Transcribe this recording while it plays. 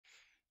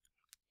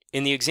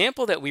In the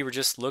example that we were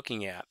just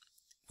looking at,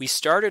 we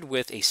started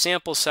with a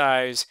sample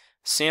size,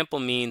 sample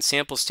mean,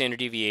 sample standard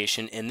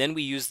deviation, and then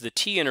we used the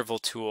t-interval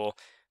tool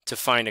to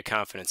find a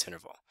confidence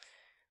interval.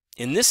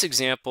 In this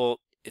example,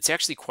 it's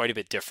actually quite a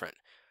bit different.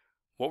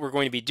 What we're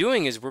going to be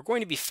doing is we're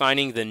going to be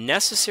finding the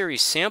necessary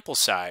sample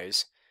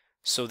size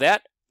so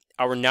that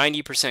our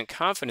 90%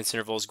 confidence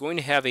interval is going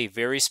to have a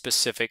very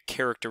specific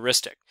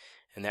characteristic.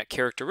 And that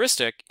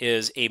characteristic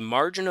is a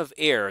margin of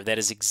error that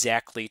is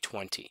exactly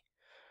 20.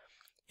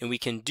 And we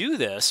can do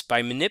this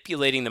by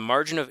manipulating the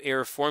margin of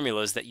error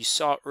formulas that you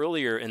saw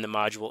earlier in the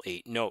Module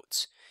 8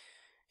 notes.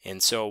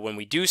 And so when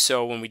we do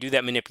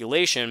that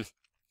manipulation,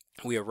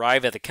 we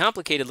arrive at the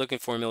complicated looking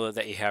formula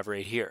that you have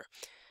right here.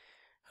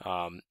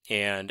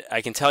 And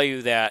I can tell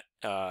you that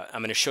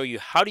I'm going to show you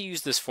how to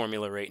use this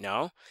formula right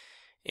now,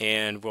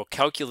 and we'll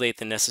calculate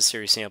the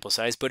necessary sample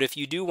size. But if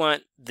you do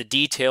want the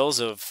details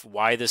of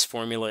why this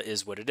formula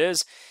is what it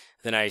is,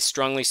 then I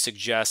strongly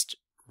suggest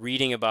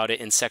reading about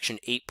it in section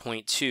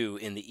 8.2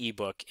 in the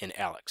ebook in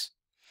ALEKS.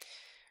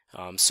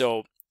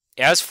 So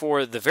as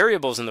for the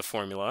variables in the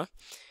formula,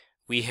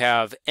 we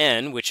have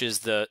n, which is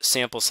the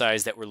sample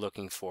size that we're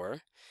looking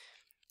for.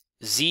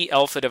 Z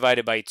alpha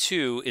divided by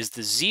 2 is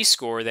the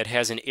z-score that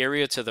has an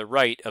area to the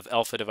right of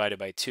alpha divided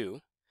by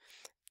 2.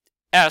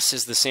 S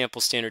is the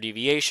sample standard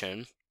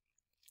deviation.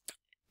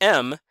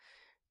 M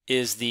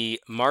is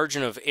the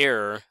margin of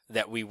error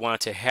that we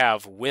want to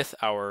have with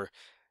our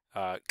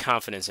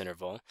confidence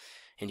interval.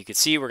 And you can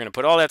see we're going to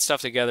put all that stuff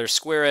together,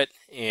 square it,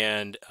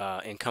 and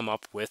come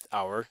up with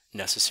our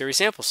necessary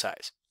sample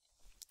size.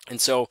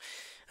 And so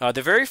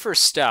the very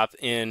first step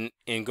in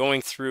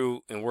going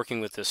through and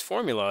working with this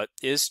formula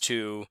is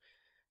to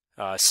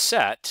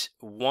set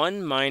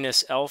 1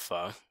 minus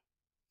alpha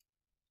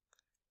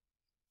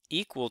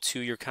equal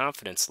to your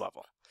confidence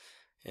level.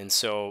 And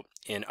so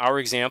in our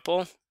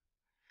example,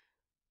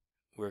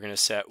 we're going to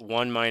set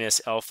 1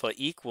 minus alpha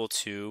equal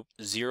to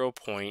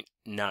 0.9.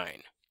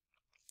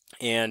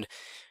 And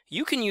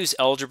you can use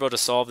algebra to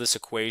solve this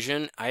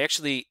equation. I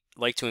actually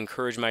like to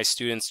encourage my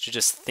students to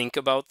just think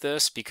about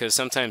this, because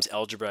sometimes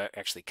algebra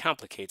actually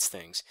complicates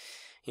things.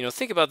 You know,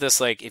 think about this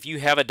like if you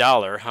have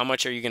 $1, how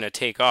much are you going to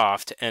take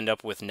off to end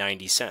up with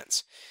 90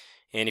 cents?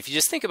 And if you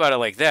just think about it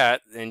like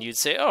that, then you'd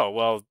say, oh,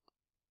 well,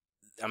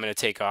 I'm going to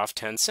take off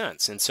 10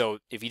 cents. And so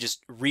if you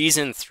just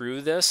reason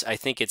through this, I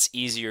think it's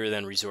easier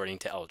than resorting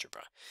to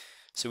algebra.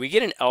 So we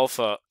get an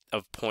alpha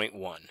of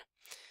 0.1.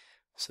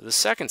 So the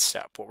second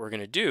step, what we're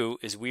going to do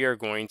is we are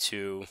going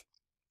to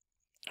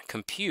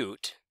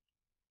compute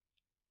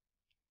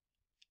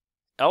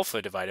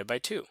alpha divided by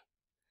 2.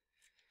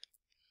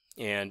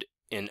 And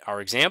in our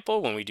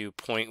example, when we do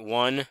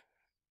 0.1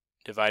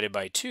 divided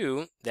by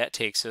 2, that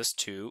takes us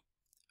to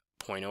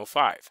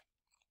 0.05.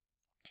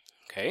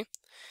 Okay.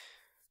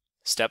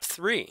 Step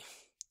 3,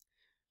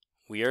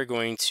 we are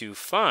going to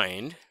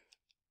find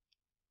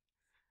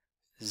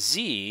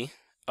z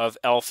of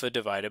alpha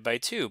divided by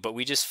 2. But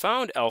we just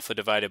found alpha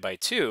divided by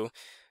 2,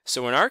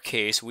 so in our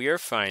case, we are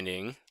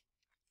finding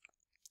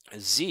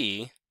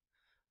z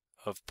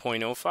of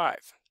 0.05.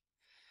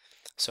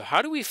 So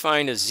how do we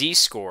find a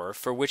z-score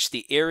for which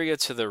the area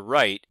to the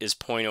right is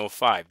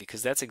 0.05?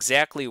 Because that's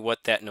exactly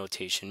what that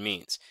notation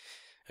means.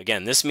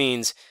 Again, this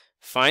means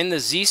find the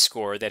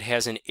z-score that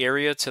has an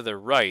area to the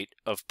right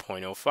of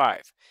 0.05.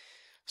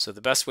 So the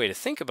best way to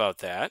think about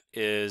that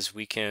is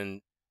we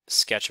can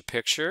sketch a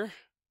picture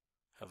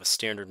of a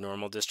standard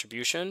normal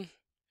distribution.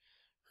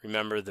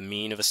 Remember, the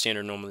mean of a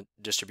standard normal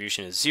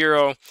distribution is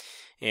 0.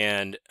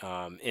 And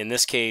in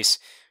this case,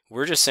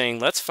 we're just saying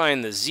let's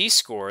find the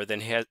z-score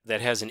that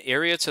has an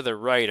area to the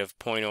right of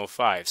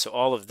 0.05. So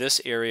all of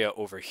this area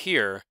over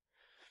here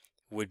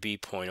would be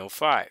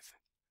 0.05.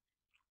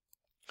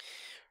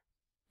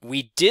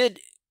 We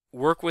did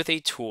work with a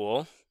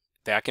tool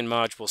back in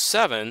Module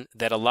 7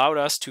 that allowed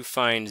us to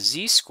find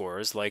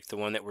z-scores like the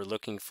one that we're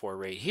looking for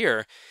right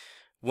here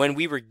when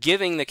we were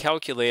giving the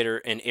calculator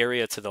an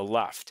area to the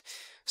left.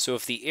 So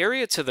if the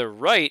area to the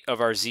right of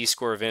our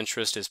z-score of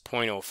interest is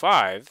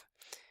 0.05,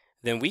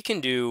 then we can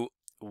do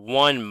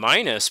 1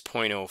 minus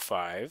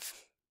 0.05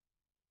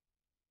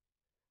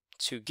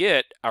 to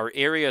get our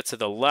area to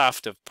the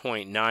left of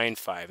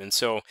 0.95. And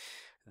so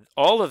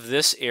all of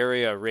this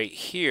area right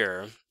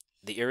here,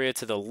 the area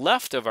to the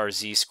left of our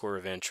z-score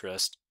of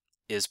interest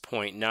is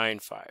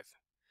 0.95.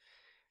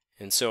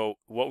 And so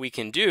what we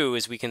can do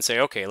is we can say,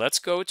 okay, let's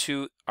go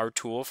to our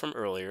tool from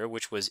earlier,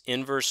 which was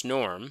inverse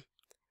norm.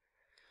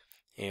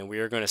 And we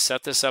are going to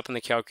set this up in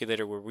the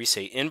calculator where we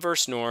say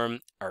inverse norm,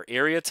 our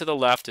area to the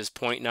left is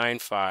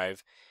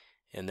 0.95,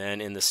 and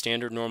then in the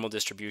standard normal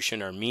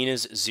distribution, our mean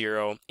is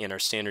 0 and our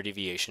standard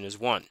deviation is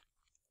 1.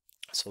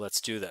 So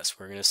let's do this.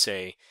 We're going to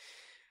say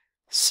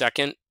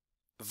second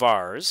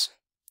vars.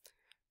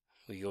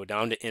 We go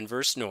down to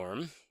inverse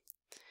norm,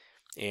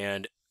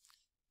 and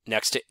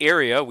next to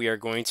area, we are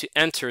going to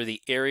enter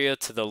the area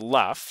to the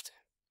left,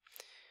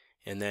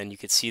 and then you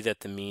can see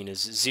that the mean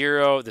is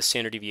 0, the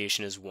standard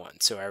deviation is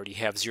 1. So I already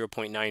have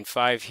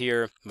 0.95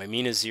 here, my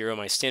mean is 0,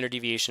 my standard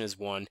deviation is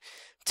 1.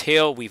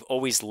 Tail, we've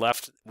always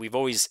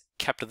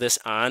kept this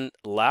on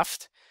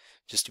left,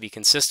 just to be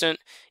consistent.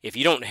 If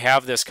you don't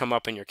have this come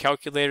up in your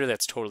calculator,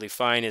 that's totally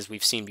fine. As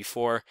we've seen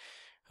before,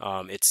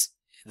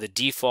 the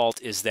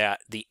default is that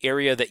the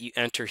area that you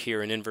enter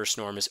here in inverse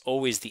norm is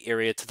always the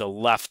area to the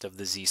left of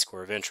the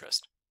z-score of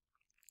interest.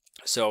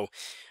 So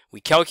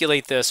we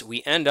calculate this,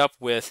 we end up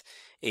with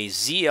a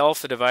z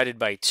alpha divided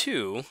by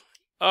 2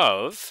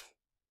 of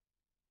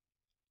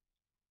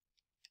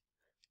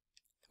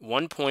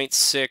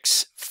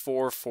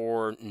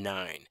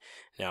 1.6449.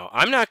 Now,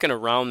 I'm not going to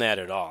round that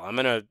at all. I'm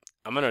going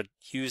to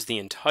use the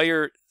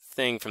entire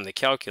thing from the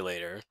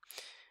calculator,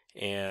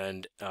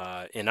 and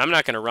I'm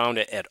not going to round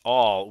it at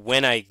all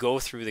when I go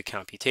through the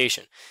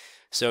computation.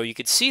 So you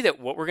could see that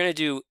what we're going to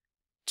do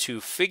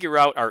to figure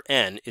out our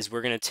n is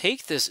we're going to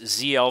take this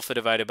z alpha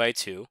divided by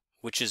 2,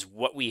 which is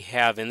what we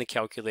have in the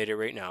calculator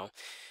right now.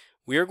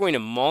 We are going to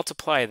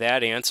multiply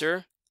that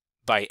answer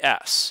by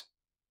s.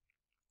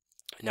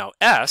 Now,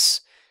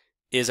 s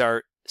is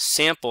our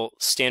sample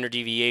standard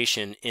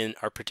deviation in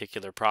our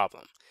particular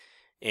problem.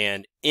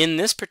 And in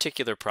this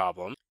particular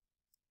problem,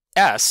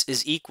 S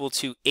is equal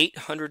to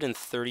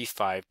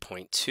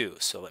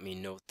 835.2. So let me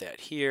note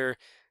that here.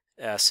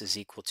 S is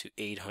equal to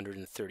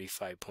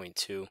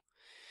 835.2.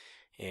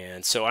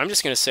 And so I'm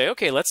just going to say,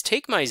 okay, let's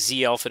take my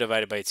z alpha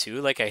divided by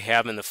 2 like I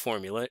have in the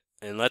formula,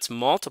 and let's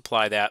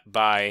multiply that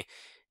by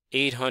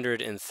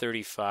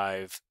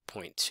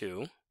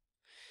 835.2.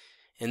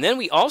 And then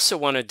we also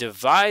want to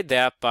divide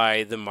that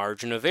by the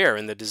margin of error,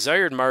 and the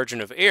desired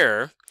margin of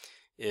error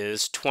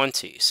is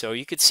 20. So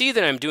you could see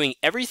that I'm doing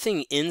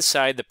everything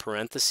inside the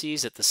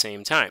parentheses at the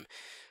same time.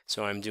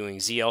 So I'm doing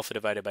z alpha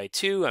divided by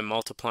 2, I'm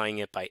multiplying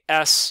it by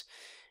s,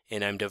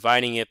 and I'm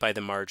dividing it by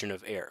the margin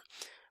of error.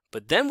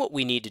 But then what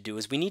we need to do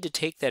is we need to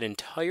take that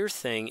entire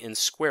thing and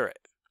square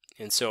it.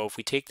 And so if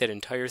we take that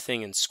entire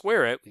thing and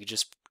square it, we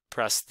just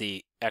press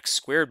the x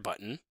squared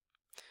button.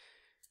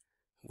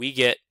 We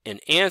get an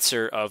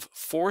answer of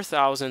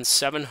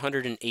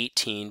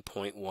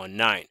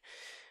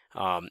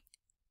 4,718.19.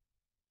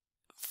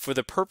 For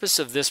the purpose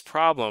of this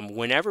problem,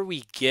 whenever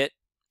we get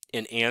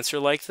an answer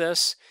like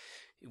this,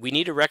 we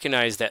need to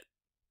recognize that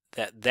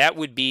that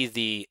would be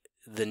the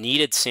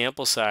needed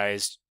sample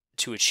size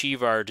to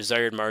achieve our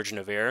desired margin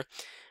of error.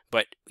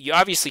 But you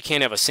obviously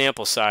can't have a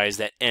sample size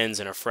that ends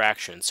in a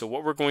fraction. So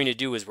what we're going to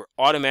do is we're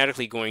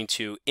automatically going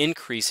to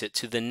increase it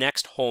to the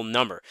next whole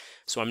number.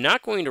 So I'm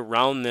not going to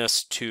round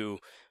this to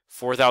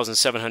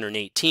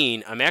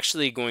 4,718. I'm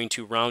actually going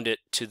to round it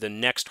to the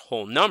next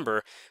whole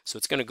number. So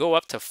it's going to go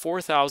up to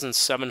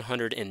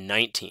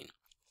 4,719.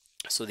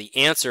 So the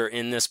answer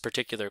in this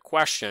particular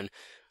question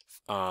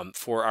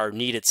for our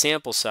needed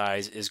sample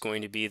size is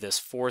going to be this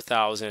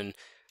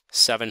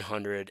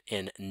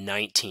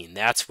 4,719.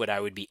 That's what I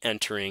would be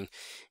entering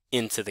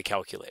into the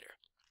calculator,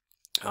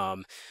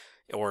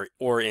 or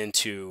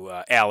into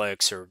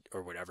Alex or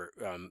whatever,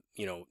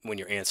 you know, when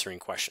you're answering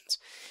questions.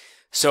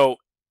 So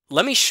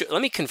let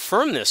me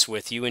confirm this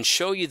with you and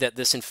show you that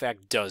this in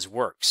fact does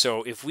work.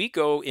 So if we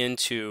go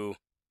into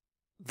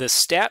the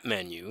stat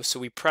menu, so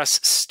we press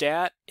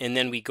stat and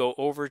then we go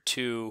over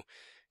to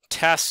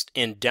test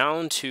and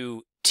down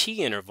to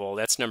t-interval,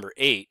 that's number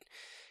 8,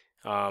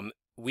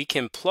 we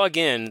can plug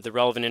in the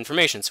relevant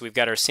information. So we've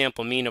got our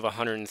sample mean of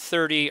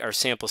 130, our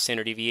sample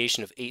standard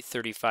deviation of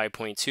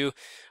 835.2,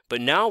 but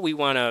now we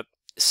want to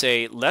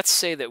say, let's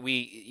say that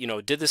we, you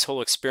know, did this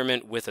whole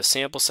experiment with a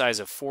sample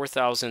size of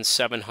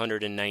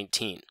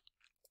 4,719.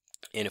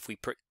 And if we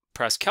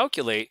press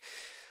calculate,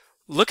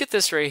 look at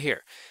this right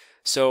here.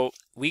 So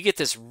we get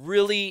this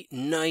really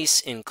nice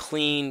and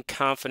clean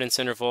confidence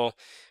interval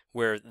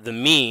where the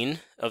mean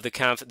of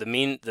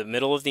the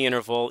middle of the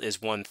interval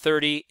is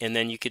 130, and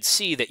then you could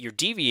see that you're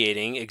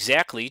deviating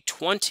exactly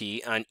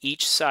 20 on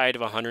each side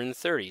of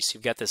 130. So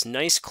you've got this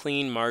nice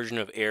clean margin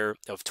of error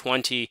of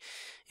 20,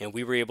 and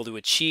we were able to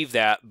achieve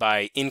that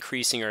by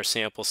increasing our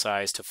sample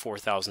size to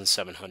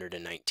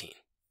 4,719.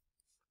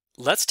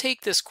 Let's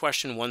take this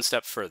question one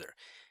step further.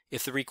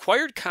 If the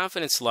required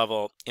confidence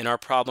level in our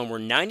problem were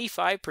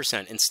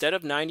 95% instead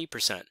of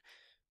 90%,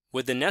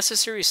 would the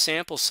necessary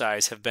sample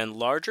size have been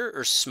larger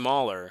or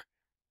smaller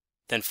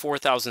than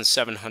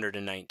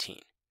 4,719?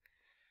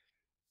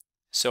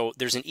 So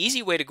there's an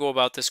easy way to go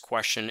about this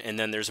question, and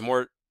then there's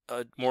a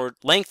more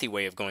lengthy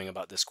way of going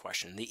about this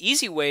question. The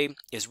easy way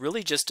is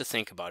really just to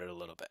think about it a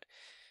little bit.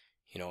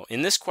 You know,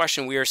 in this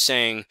question we are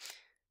saying,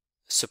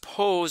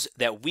 suppose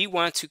that we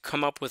want to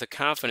come up with a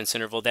confidence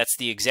interval that's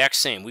the exact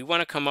same. We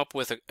want to come up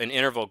with an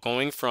interval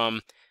going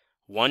from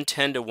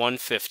 110 to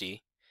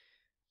 150,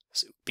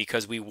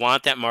 because we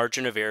want that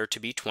margin of error to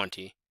be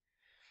 20.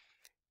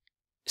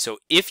 So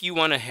if you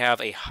want to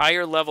have a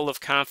higher level of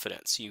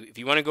confidence, if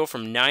you want to go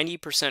from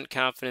 90%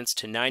 confidence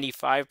to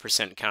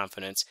 95%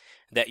 confidence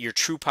that your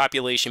true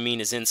population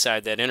mean is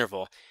inside that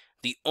interval,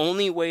 the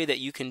only way that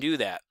you can do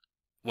that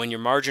when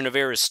your margin of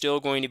error is still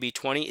going to be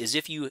 20 is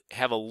if you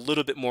have a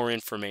little bit more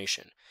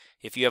information,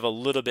 if you have a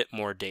little bit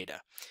more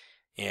data.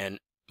 And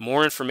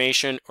more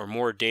information or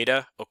more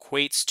data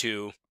equates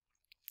to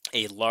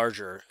a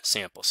larger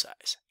sample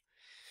size.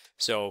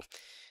 So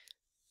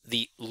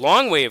the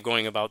long way of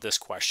going about this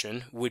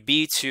question would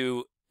be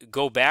to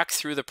go back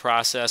through the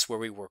process where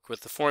we work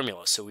with the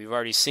formula. So we've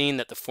already seen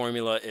that the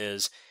formula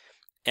is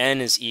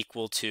n is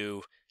equal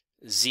to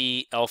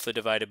z alpha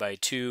divided by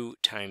 2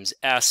 times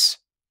s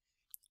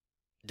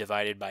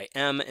divided by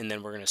m, and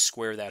then we're going to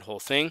square that whole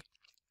thing.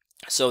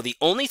 So the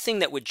only thing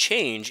that would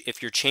change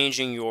if you're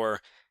changing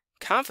your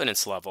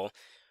confidence level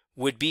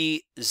would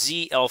be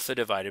z alpha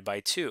divided by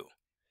 2.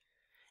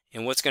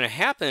 And what's going to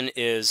happen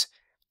is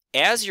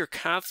as your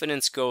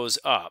confidence goes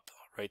up,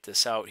 I'll write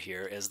this out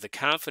here, as the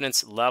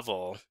confidence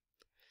level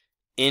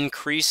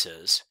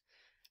increases,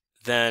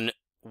 then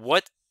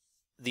what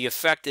the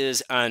effect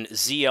is on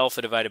z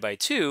alpha divided by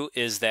 2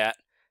 is that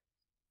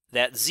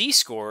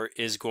z-score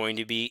is going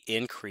to be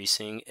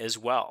increasing as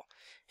well.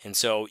 And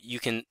so you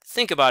can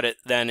think about it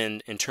then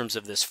in terms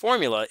of this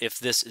formula. If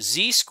this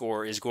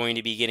z-score is going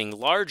to be getting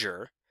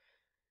larger,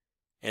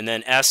 and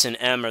then s and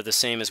m are the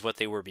same as what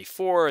they were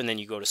before, and then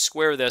you go to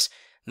square this,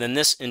 then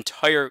this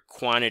entire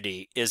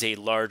quantity is a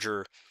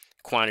larger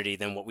quantity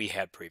than what we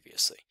had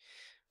previously.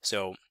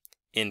 So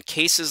in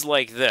cases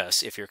like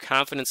this, if your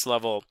confidence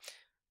level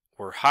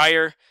were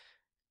higher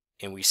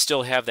and we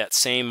still have that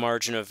same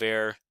margin of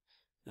error,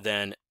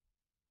 then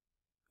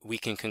we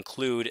can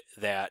conclude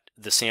that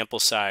the sample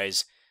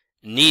size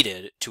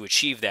needed to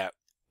achieve that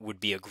would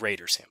be a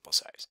greater sample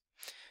size.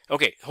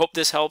 Okay, hope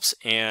this helps,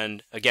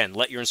 and again,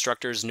 let your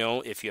instructors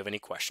know if you have any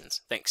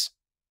questions. Thanks.